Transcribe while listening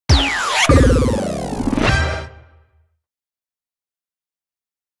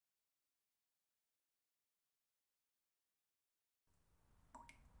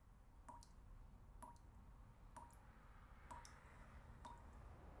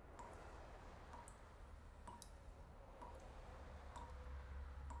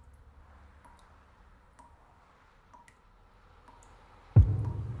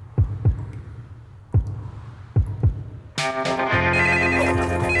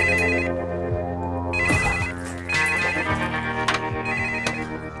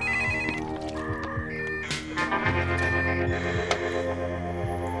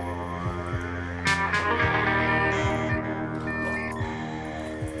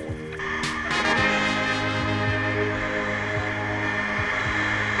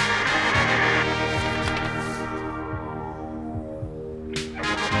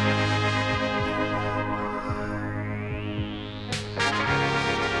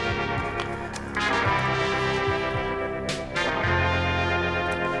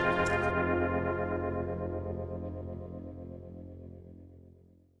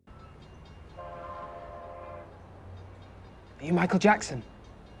Michael Jackson?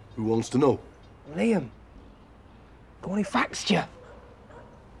 Who wants to know? Liam. Go on, he faxed you.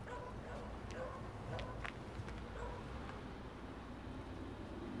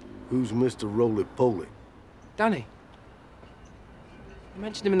 Who's Mr. Roly-Poly? Danny. You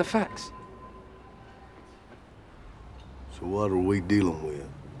mentioned him in the fax. So what are we dealing with?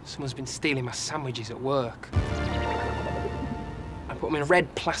 Someone's been stealing my sandwiches at work. I put them in a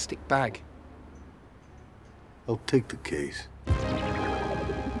red plastic bag. I'll take the case.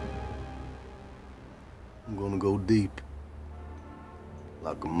 I'm gonna go deep.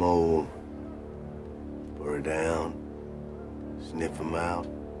 Like a mole. Burrow down. Sniff him out.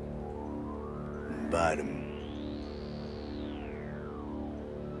 And bite him.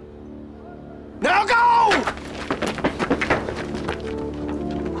 Now go!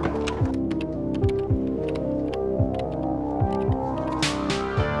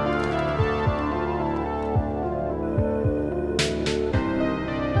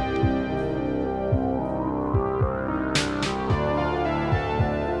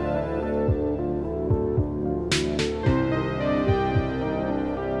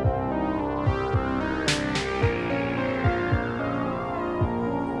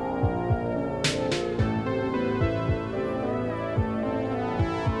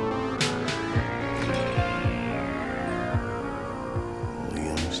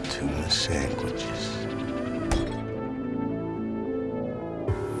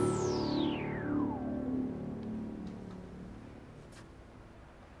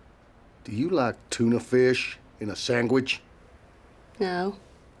 Do you like tuna fish in a sandwich? No.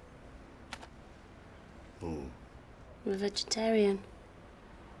 Oh. I'm a vegetarian.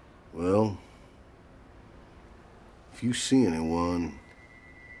 Well, if you see anyone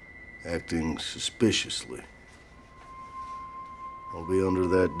acting suspiciously, I'll be under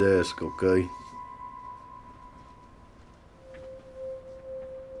that desk, okay?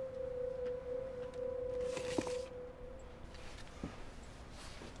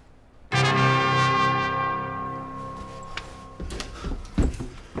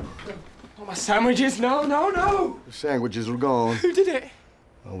 My sandwiches? No, no, no! The sandwiches were gone. Who did it?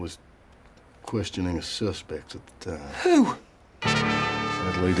 I was questioning a suspect at the time. Who?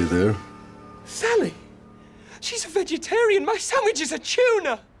 That lady there. Sally? She's a vegetarian. My sandwiches are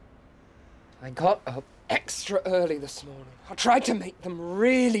tuna. I got up extra early this morning. I tried to make them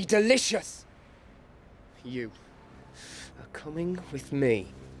really delicious. You are coming with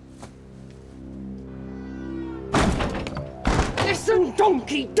me. Listen,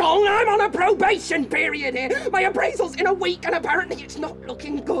 donkey dong, I'm on a probation period here. My appraisal's in a week and apparently it's not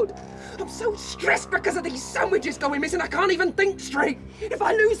looking good. I'm so stressed because of these sandwiches going missing I can't even think straight. If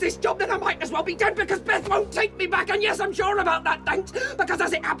I lose this job then I might as well be dead because Beth won't take me back, and yes, I'm sure about that, thanks, because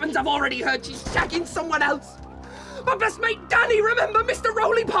as it happens I've already heard she's shagging someone else. My best mate Danny, remember Mr.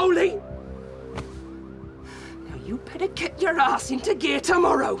 Roly-Poly? Now you better get your ass into gear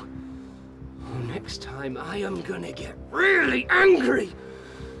tomorrow. Next time, I am gonna get really angry.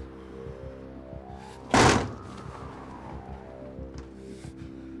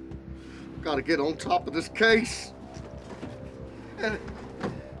 Gotta get on top of this case. And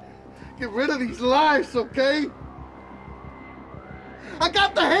get rid of these lies, okay? I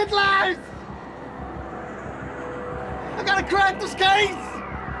got the headlines! I gotta crack this case!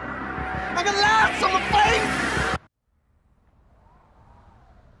 I got laughs on my face!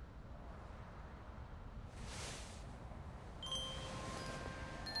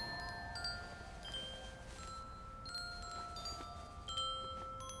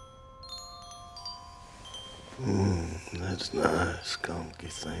 That's nice, Conky,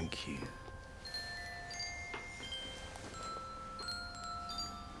 thank you.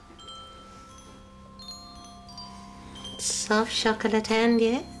 Soft chocolate and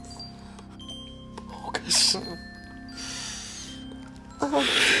yes? Pogus. Oh,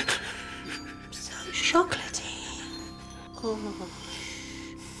 so chocolatey. Oh,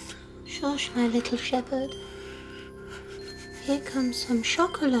 shush, my little shepherd. Here comes some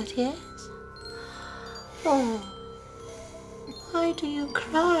chocolate, yes? Oh, why do you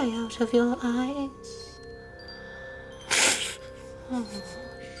cry out of your eyes? Oh,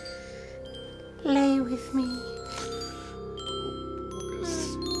 lay with me.